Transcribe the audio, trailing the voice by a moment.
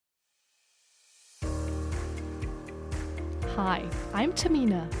Hi, I'm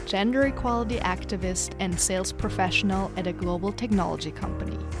Tamina, gender equality activist and sales professional at a global technology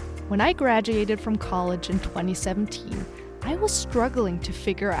company. When I graduated from college in 2017, I was struggling to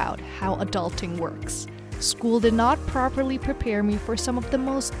figure out how adulting works. School did not properly prepare me for some of the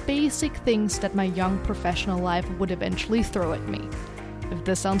most basic things that my young professional life would eventually throw at me. If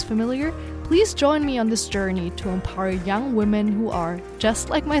this sounds familiar, please join me on this journey to empower young women who are, just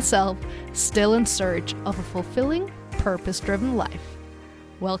like myself, still in search of a fulfilling, purpose-driven life.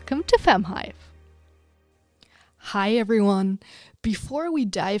 Welcome to FemHive. Hi everyone. Before we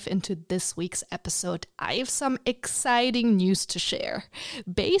dive into this week's episode, I have some exciting news to share.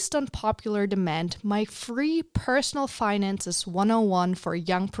 Based on popular demand, my free Personal Finances 101 for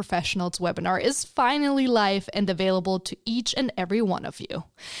Young Professionals webinar is finally live and available to each and every one of you.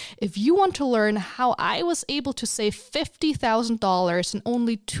 If you want to learn how I was able to save $50,000 in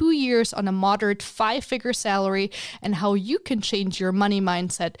only 2 years on a moderate 5-figure salary and how you can change your money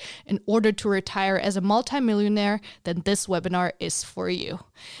mindset in order to retire as a multimillionaire, then this webinar is for you.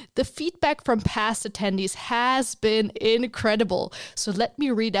 The feedback from past attendees has been incredible, so let me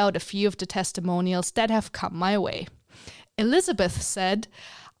read out a few of the testimonials that have come my way. Elizabeth said,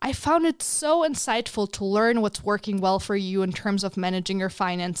 I found it so insightful to learn what's working well for you in terms of managing your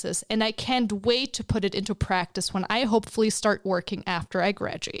finances, and I can't wait to put it into practice when I hopefully start working after I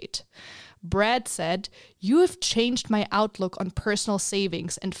graduate. Brad said, you have changed my outlook on personal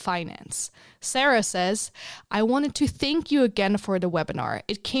savings and finance. Sarah says, I wanted to thank you again for the webinar.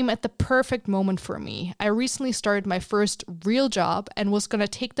 It came at the perfect moment for me. I recently started my first real job and was going to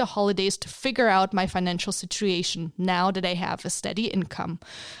take the holidays to figure out my financial situation now that I have a steady income.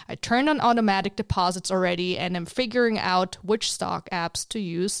 I turned on automatic deposits already and am figuring out which stock apps to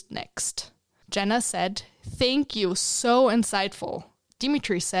use next. Jenna said, thank you, so insightful.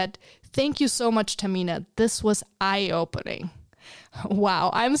 Dimitri said, thank you so much, Tamina. This was eye-opening. Wow,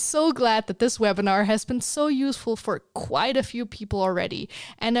 I'm so glad that this webinar has been so useful for quite a few people already,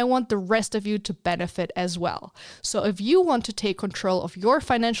 and I want the rest of you to benefit as well. So if you want to take control of your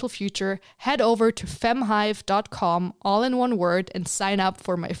financial future, head over to femhive.com, all in one word, and sign up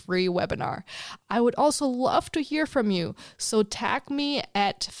for my free webinar. I would also love to hear from you, so tag me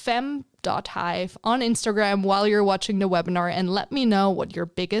at fem.hive on Instagram while you're watching the webinar and let me know what your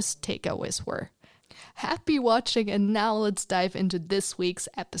biggest takeaways were. Happy watching, and now let's dive into this week's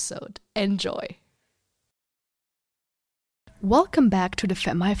episode. Enjoy! Welcome back to the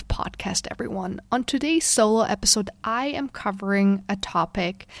FemHive podcast, everyone. On today's solo episode, I am covering a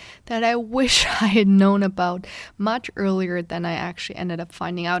topic that I wish I had known about much earlier than I actually ended up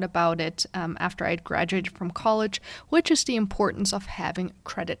finding out about it after I'd graduated from college, which is the importance of having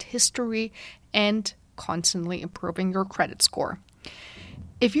credit history and constantly improving your credit score.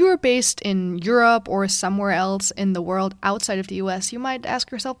 If you are based in Europe or somewhere else in the world outside of the US, you might ask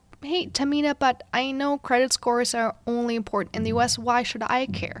yourself, hey, Tamina, but I know credit scores are only important in the US. Why should I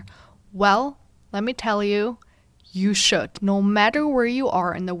care? Well, let me tell you, you should. No matter where you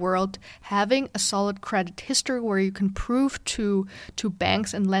are in the world, having a solid credit history where you can prove to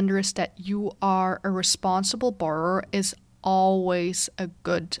banks and lenders that you are a responsible borrower is always a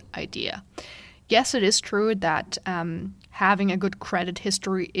good idea. Yes, it is true that having a good credit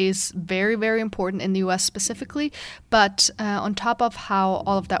history is very, very important in the US specifically. But on top of how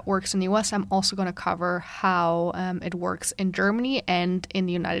all of that works in the US, I'm also going to cover how it works in Germany and in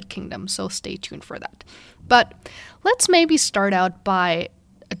the United Kingdom. So stay tuned for that. But let's maybe start out by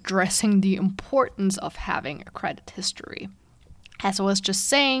addressing the importance of having a credit history. As I was just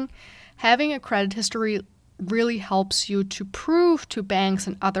saying, having a credit history really helps you to prove to banks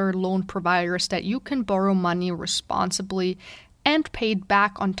and other loan providers that you can borrow money responsibly and pay it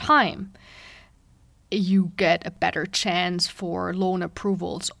back on time. You get a better chance for loan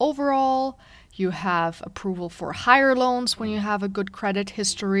approvals overall. You have approval for higher loans when you have a good credit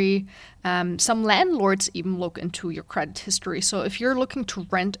history. Some landlords even look into your credit history. So if you're looking to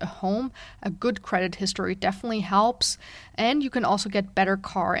rent a home, a good credit history definitely helps. And you can also get better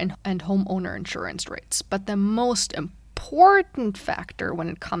car and homeowner insurance rates. But the most important factor when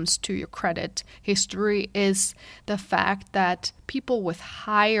it comes to your credit history is the fact that people with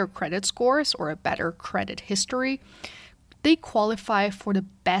higher credit scores or a better credit history, they qualify for the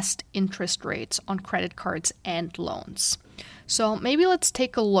best interest rates on credit cards and loans. So maybe let's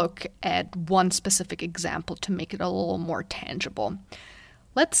take a look at one specific example to make it a little more tangible.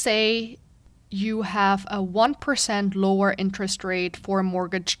 Let's say you have a 1% lower interest rate for a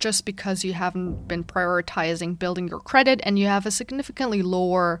mortgage just because you haven't been prioritizing building your credit, and you have a significantly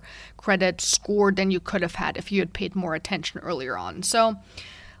lower credit score than you could have had if you had paid more attention earlier on. So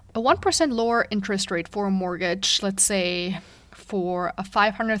A 1% lower interest rate for a mortgage, let's say for a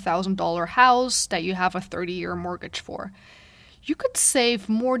 $500,000 house that you have a 30-year mortgage for, you could save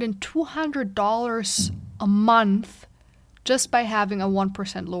more than $200 a month just by having a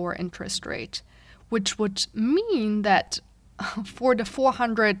 1% lower interest rate, which would mean that for the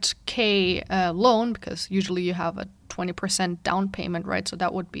 400K loan, because usually you have a 20% down payment, right? So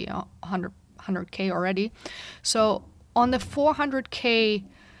that would be 100K already. So on the 400K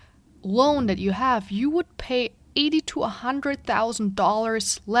loan that you have, you would pay $80,000 to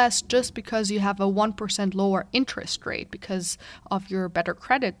 $100,000 less just because you have a 1% lower interest rate because of your better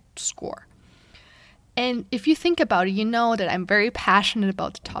credit score. And if you think about it, you know that I'm very passionate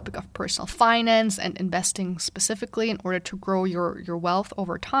about the topic of personal finance and investing specifically in order to grow your wealth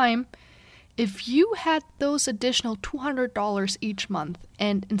over time. If you had those additional $200 each month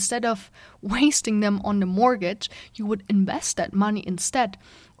and instead of wasting them on the mortgage, you would invest that money instead.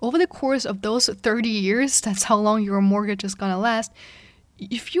 Over the course of those 30 years, that's how long your mortgage is going to last,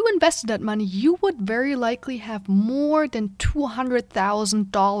 if you invested that money, you would very likely have more than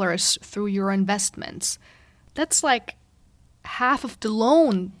 $200,000 through your investments. That's like half of the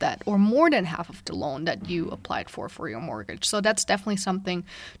loan or more than half of the loan that you applied for your mortgage. So that's definitely something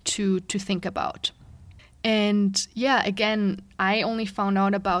to think about. And yeah, again, I only found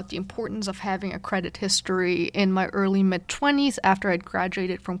out about the importance of having a credit history in my early mid-20s after I'd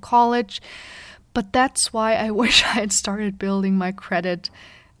graduated from college. But that's why I wish I had started building my credit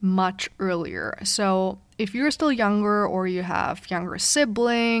much earlier. So if you're still younger or you have younger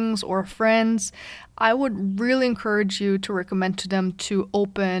siblings or friends, I would really encourage you to recommend to them to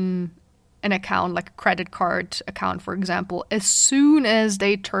open an account, like a credit card account, for example, as soon as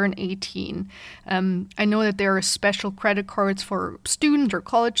they turn 18. I know that there are special credit cards for students or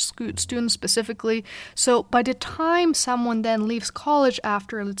college students specifically. So by the time someone then leaves college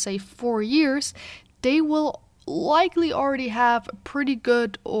after, let's say, 4 years, they will likely already have a pretty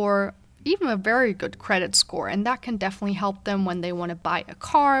good or even a very good credit score, and that can definitely help them when they want to buy a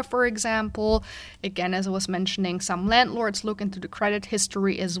car, for example. Again, as I was mentioning, some landlords look into the credit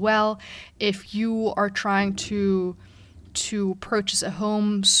history as well. If you are trying to purchase a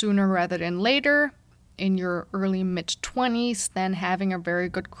home sooner rather than later, in your early mid-20s, then having a very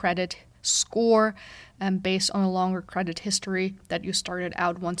good credit score based on a longer credit history that you started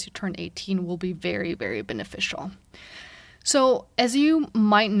out once you turn 18 will be very, very beneficial. So, as you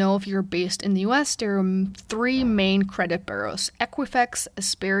might know, if you're based in the US, there are 3 main credit bureaus: Equifax,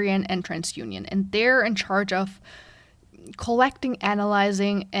 Experian, and TransUnion. And they're in charge of collecting,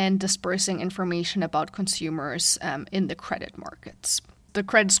 analyzing, and dispersing information about consumers in the credit markets. The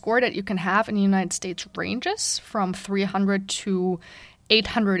credit score that you can have in the United States ranges from 300 to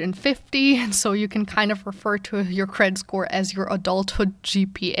 850, and so you can kind of refer to your credit score as your adulthood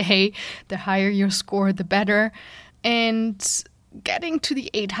GPA. The higher your score, the better. And getting to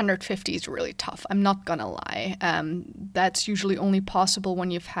the 850 is really tough. I'm not gonna lie. That's usually only possible when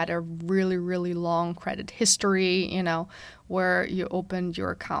you've had a really, really long credit history, where you opened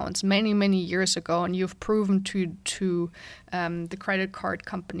your accounts many, many years ago and you've proven to the credit card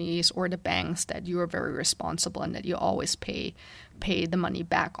companies or the banks that you are very responsible and that you always pay the money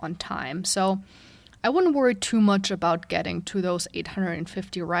back on time. So I wouldn't worry too much about getting to those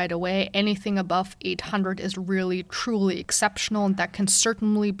 850 right away. Anything above 800 is really, truly exceptional, and that can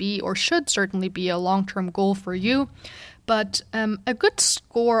certainly be or should certainly be a long-term goal for you. But a good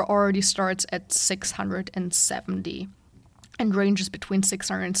score already starts at 670 and ranges between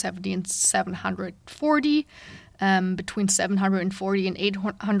 670 and 740. Between 740 and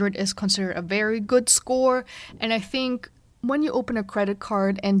 800 is considered a very good score, and I think when you open a credit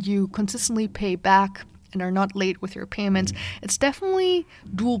card and you consistently pay back and are not late with your payments, it's definitely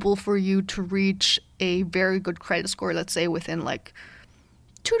doable for you to reach a very good credit score, let's say within like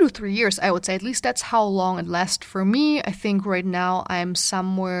 2 to 3 years, I would say. At least that's how long it lasts for me. I think right now I'm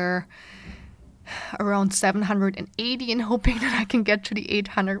somewhere around 780 and hoping that I can get to the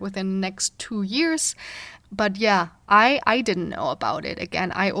 800 within the next 2 years. But yeah, I didn't know about it.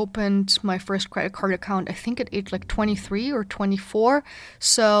 Again, I opened my first credit card account, I think at age like 23 or 24.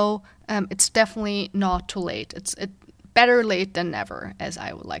 So it's definitely not too late. It's better late than never, as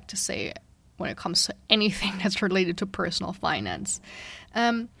I would like to say when it comes to anything that's related to personal finance.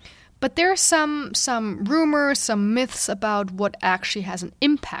 But there are some rumors, some myths about what actually has an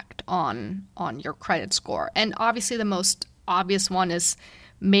impact on your credit score. And obviously the most obvious one is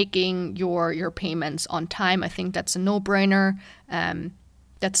making your payments on time. I think that's a no-brainer.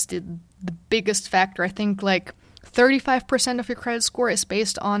 That's the biggest factor. I think like 35% of your credit score is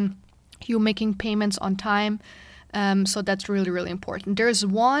based on you making payments on time. So that's really, really important. There's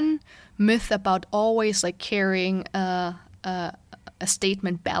one myth about always like carrying a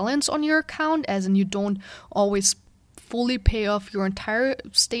statement balance on your account, as in you don't always fully pay off your entire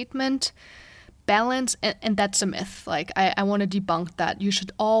statement balance, and that's a myth. Like I want to debunk that. You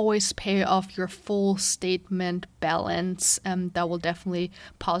should always pay off your full statement balance. That will definitely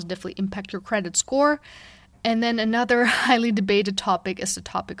positively impact your credit score. And then another highly debated topic is the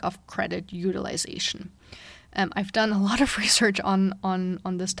topic of credit utilization. I've done a lot of research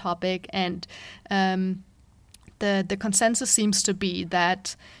on this topic, and the consensus seems to be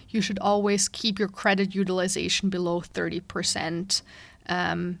that you should always keep your credit utilization below 30%.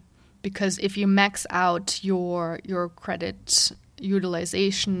 Because if you max out your credit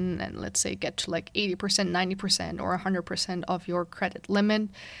utilization and let's say get to like 80%, 90% or 100% of your credit limit,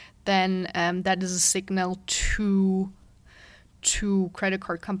 then that is a signal to credit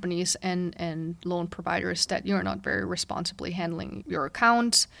card companies and loan providers that you're not very responsibly handling your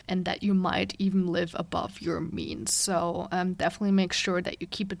account and that you might even live above your means. So definitely make sure that you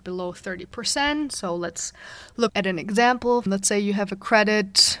keep it below 30%. So let's look at an example. Let's say you have a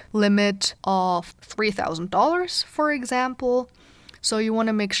credit limit of $3,000, for example. So you want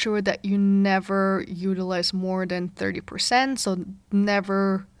to make sure that you never utilize more than 30%. So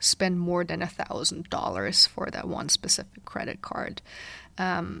never spend more than $1,000 for that one specific credit card.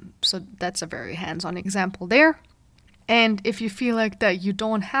 So that's a very hands-on example there. And if you feel like that you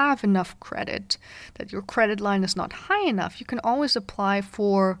don't have enough credit, that your credit line is not high enough, you can always apply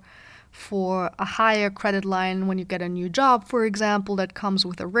for a higher credit line when you get a new job, for example, that comes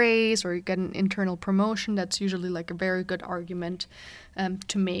with a raise, or you get an internal promotion. That's usually like a very good argument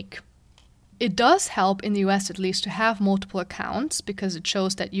to make. It does help in the US at least to have multiple accounts, because it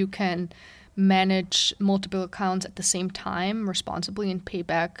shows that you can manage multiple accounts at the same time responsibly and pay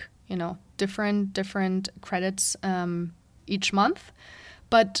back, different credits each month.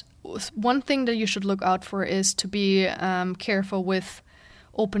 But one thing that you should look out for is to be careful with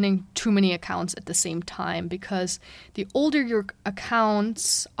opening too many accounts at the same time, because the older your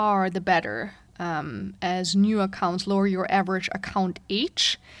accounts are, the better. As new accounts lower your average account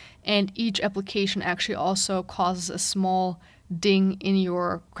age, and each application actually also causes a small ding in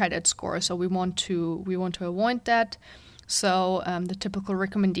your credit score. So we want to avoid that. So the typical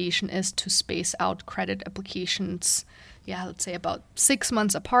recommendation is to space out credit applications, let's say about 6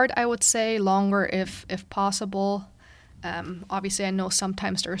 months apart. I would say longer if possible. Obviously, I know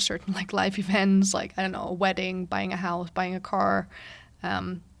sometimes there are certain like life events, like, I don't know, a wedding, buying a house, buying a car,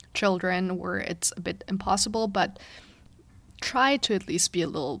 children, where it's a bit impossible, but try to at least be a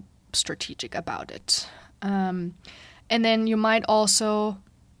little strategic about it. And then you might also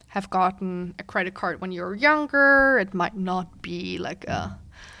have gotten a credit card when you were younger. It might not be like a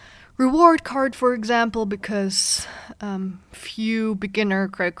reward card, for example, because few beginner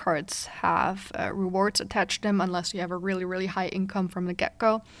credit cards have rewards attached to them unless you have a really, really high income from the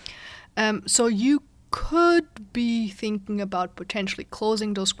get-go. So you could be thinking about potentially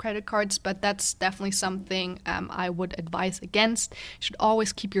closing those credit cards, but that's definitely something I would advise against. You should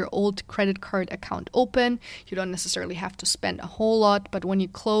always keep your old credit card account open. You don't necessarily have to spend a whole lot, but when you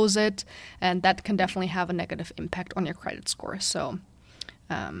close it, and that can definitely have a negative impact on your credit score. So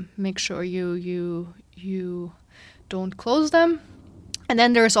make sure you don't close them. And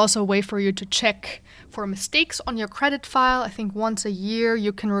then there's also a way for you to check for mistakes on your credit file. I think once a year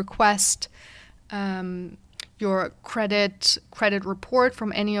you can request your credit report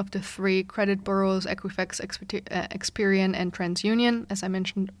from any of the 3 credit bureaus, Equifax, Experian, and TransUnion, as I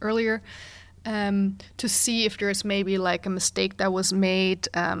mentioned earlier, to see if there's maybe like a mistake that was made,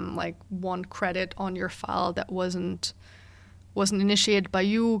 like one credit on your file that wasn't initiated by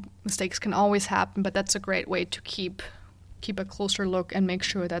you. Mistakes can always happen, but that's a great way to keep a closer look and make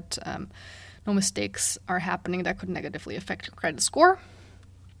sure that no mistakes are happening that could negatively affect your credit score.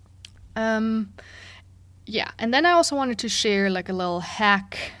 And then I also wanted to share like a little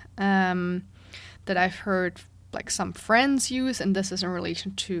hack that I've heard like some friends use, and this is in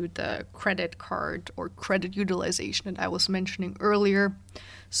relation to the credit card or credit utilization that I was mentioning earlier.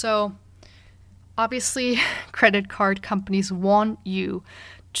 So obviously, credit card companies want you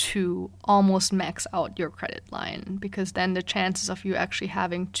to almost max out your credit line, because then the chances of you actually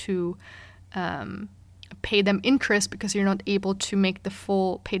having to pay them interest because you're not able to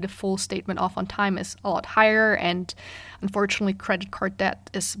pay the full statement off on time is a lot higher. And unfortunately, credit card debt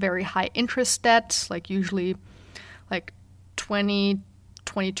is very high interest debt, like usually like 22%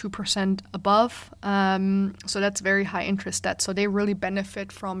 above. So that's very high interest debt. So they really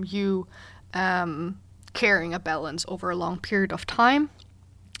benefit from you carrying a balance over a long period of time.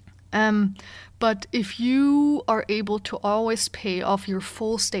 But if you are able to always pay off your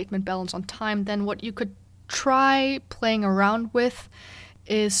full statement balance on time, then what you could try playing around with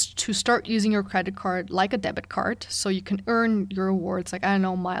is to start using your credit card like a debit card, so you can earn your rewards, like, I don't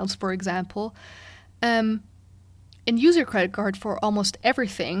know, miles, for example, and use your credit card for almost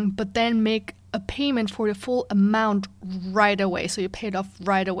everything, but then make a payment for the full amount right away, so you pay it off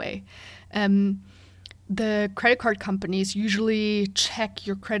right away. The credit card companies usually check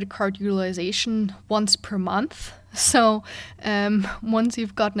your credit card utilization once per month. So once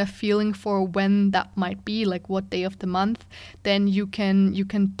you've gotten a feeling for when that might be, like what day of the month, then you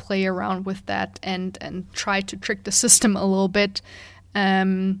can play around with that and try to trick the system a little bit,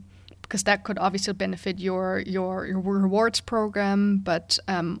 because that could obviously benefit your rewards program, but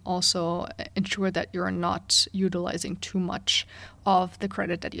also ensure that you're not utilizing too much of the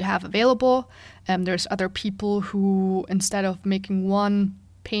credit that you have available. There's other people who, instead of making one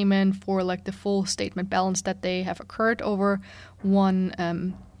payment for like the full statement balance that they have occurred over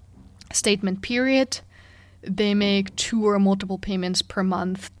one statement period, they make 2 or multiple payments per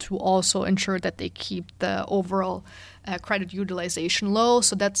month to also ensure that they keep the overall credit utilization low.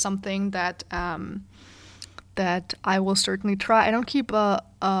 So that's something that that I will certainly try. I don't keep a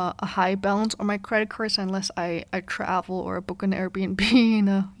high balance on my credit cards unless I travel or book an Airbnb in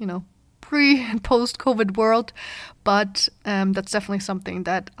a pre and post COVID world, but that's definitely something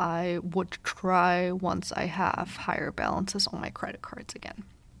that I would try once I have higher balances on my credit cards again.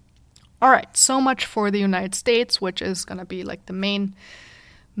 All right, so much for the United States, which is going to be like the main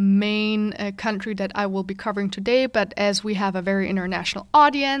country that I will be covering today. But as we have a very international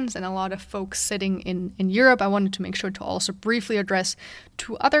audience and a lot of folks sitting in Europe, I wanted to make sure to also briefly address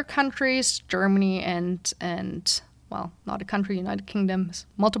 2 other countries, Germany and well, not a country, United Kingdom,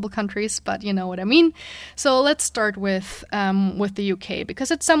 multiple countries, but you know what I mean. So let's start with the UK,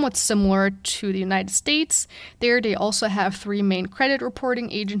 because it's somewhat similar to the United States. There they also have 3 main credit reporting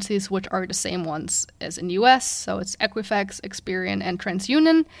agencies, which are the same ones as in the US. So it's Equifax, Experian, and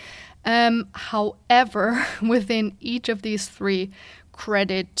TransUnion. However, within each of these 3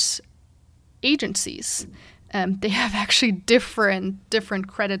 credit agencies, they have actually different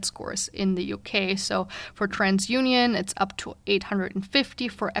credit scores in the UK. So for TransUnion, it's up to 850.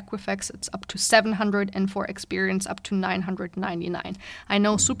 For Equifax, it's up to 700. And for Experian, up to 999. I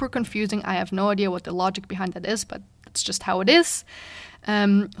know, super confusing. I have no idea what the logic behind that is, but it's just how it is.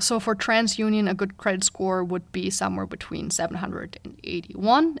 So for TransUnion, a good credit score would be somewhere between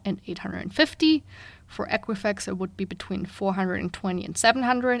 781 and 850. For Equifax, it would be between 420 and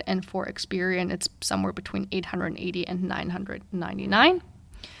 700, and for Experian, it's somewhere between 880 and 999.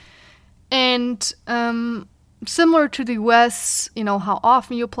 And similar to the US, how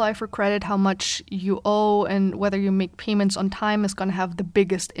often you apply for credit, how much you owe, and whether you make payments on time is going to have the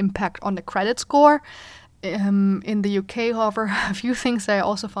biggest impact on the credit score. In the UK, however, a few things that I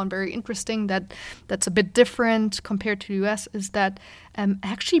also found very interesting that's a bit different compared to the US is that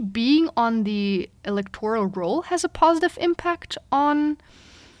actually being on the electoral roll has a positive impact on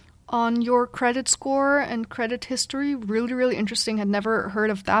your credit score and credit history. Really, really interesting. Had never heard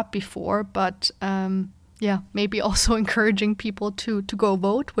of that before, but maybe also encouraging people to go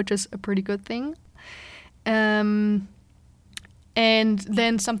vote, which is a pretty good thing. And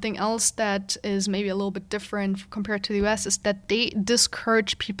then something else that is maybe a little bit different compared to the US is that they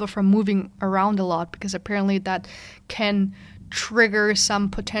discourage people from moving around a lot, because apparently that can trigger some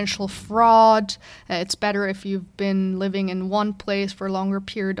potential fraud. It's better if you've been living in one place for a longer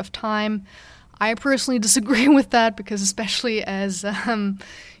period of time. I personally disagree with that, because especially as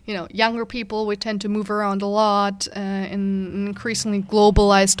younger people, we tend to move around a lot in an increasingly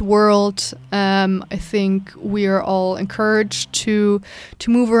globalized world. I think we are all encouraged to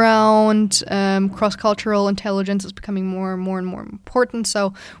move around. Cross-cultural intelligence is becoming more and more important.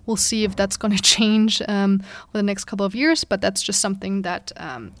 So we'll see if that's going to change over the next couple of years. But that's just something that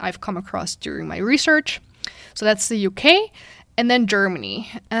I've come across during my research. So that's the UK. And then Germany.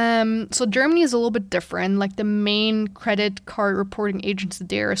 So Germany is a little bit different. Like, the main credit card reporting agency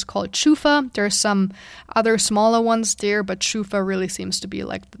there is called Schufa. There are some other smaller ones there, but Schufa really seems to be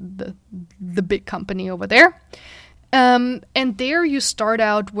like the big company over there. And there you start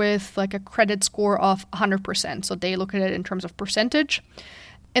out with like a credit score of 100%. So they look at it in terms of percentage.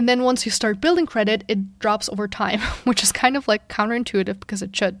 And then once you start building credit, it drops over time, which is kind of like counterintuitive, because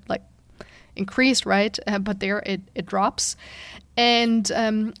it should like increased, right? But there it drops. And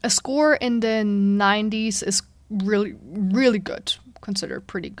a score in the 90s is really, really good, considered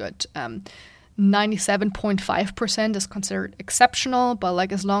pretty good. 97.5% is considered exceptional, but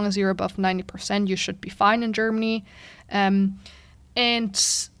like as long as you're above 90%, you should be fine in Germany. And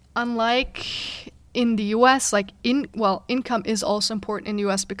unlike in the US, income is also important in the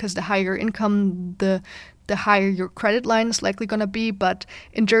US because the higher income, the higher your credit line is likely going to be. But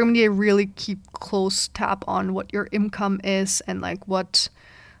in Germany, they really keep close tab on what your income is and what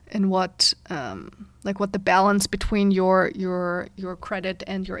the balance between your credit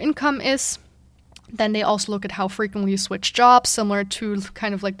and your income is. Then they also look at how frequently you switch jobs, similar to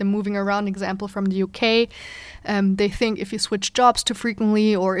kind of like the moving around example from the UK. They think if you switch jobs too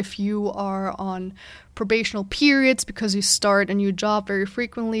frequently, or if you are on probational periods because you start a new job very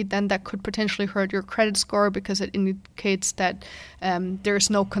frequently, then that could potentially hurt your credit score because it indicates that there's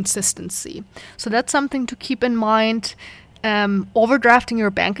no consistency. So that's something to keep in mind. Overdrafting your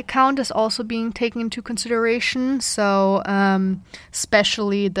bank account is also being taken into consideration. So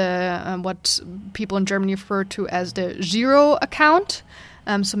especially the what people in Germany refer to as the zero account.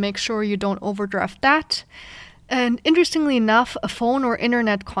 So make sure you don't overdraft that. And interestingly enough, a phone or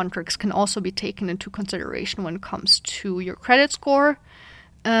internet contracts can also be taken into consideration when it comes to your credit score.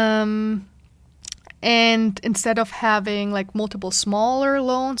 And instead of having like multiple smaller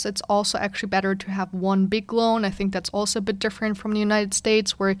loans, it's also actually better to have one big loan. I think that's also a bit different from the United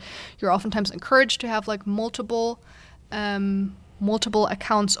States, where you're oftentimes encouraged to have like multiple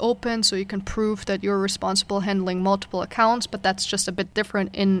accounts open, so you can prove that you're responsible handling multiple accounts. But that's just a bit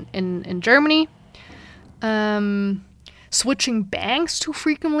different in Germany. Switching banks too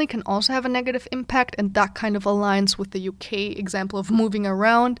frequently can also have a negative impact, and that kind of aligns with the UK example of moving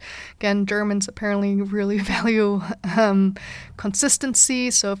around. Again, Germans apparently really value consistency,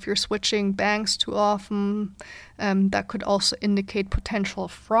 so if you're switching banks too often, that could also indicate potential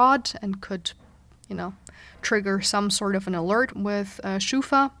fraud and could, trigger some sort of an alert with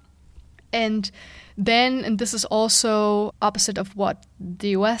Schufa. And this is also opposite of what the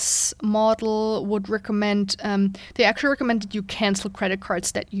US model would recommend. They actually recommend that you cancel credit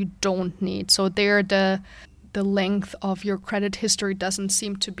cards that you don't need. So there, the length of your credit history doesn't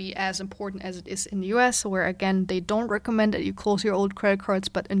seem to be as important as it is in the US, where again, they don't recommend that you close your old credit cards,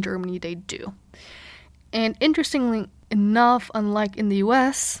 but in Germany they do. And interestingly enough, unlike in the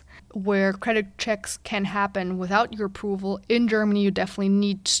US, where credit checks can happen without your approval, in Germany you definitely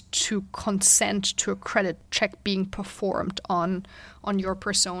need to consent to a credit check being performed on your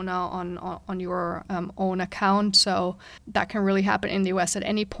persona, on your own account. So that can really happen in the US at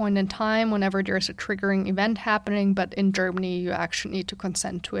any point in time whenever there's a triggering event happening, but in Germany you actually need to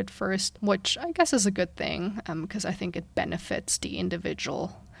consent to it first, which I guess is a good thing because I think it benefits the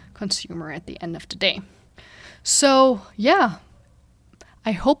individual consumer at the end of the day. So yeah,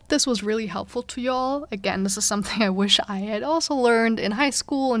 I hope this was really helpful to y'all. Again, this is something I wish I had also learned in high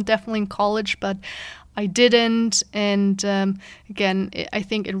school and definitely in college, but I didn't. And again, I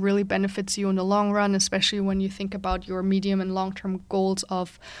think it really benefits you in the long run, especially when you think about your medium and long-term goals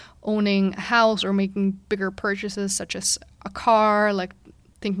of owning a house or making bigger purchases such as a car, like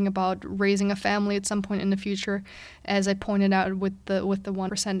thinking about raising a family at some point in the future. As I pointed out with the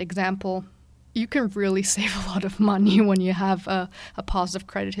 1% example, you can really save a lot of money when you have a positive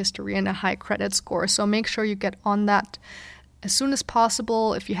credit history and a high credit score. So make sure you get on that as soon as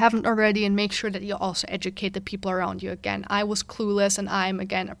possible if you haven't already, and make sure that you also educate the people around you. Again, I was clueless, and I'm,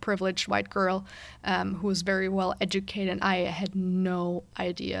 again, a privileged white girl who was very well educated, and I had no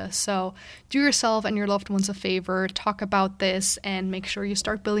idea. So do yourself and your loved ones a favor, talk about this, and make sure you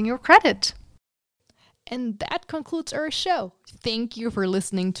start building your credit. And that concludes our show. Thank you for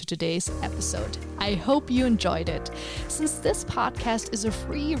listening to today's episode. I hope you enjoyed it. Since this podcast is a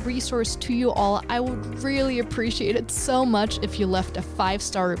free resource to you all, I would really appreciate it so much if you left a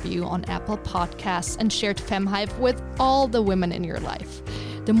 5-star review on Apple Podcasts and shared FemHive with all the women in your life.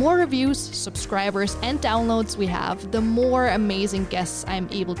 The more reviews, subscribers, and downloads we have, the more amazing guests I'm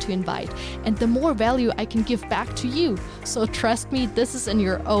able to invite, and the more value I can give back to you. So trust me, this is in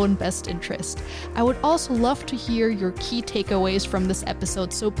your own best interest. I would also love to hear your key takeaways from this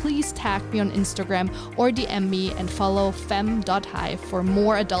episode, so please tag me on Instagram or DM me and follow fem.hive for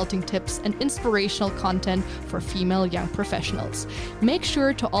more adulting tips and inspirational content for female young professionals. Make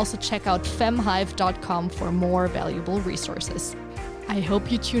sure to also check out femhive.com for more valuable resources. I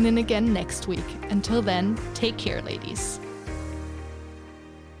hope you tune in again next week. Until then, take care, ladies.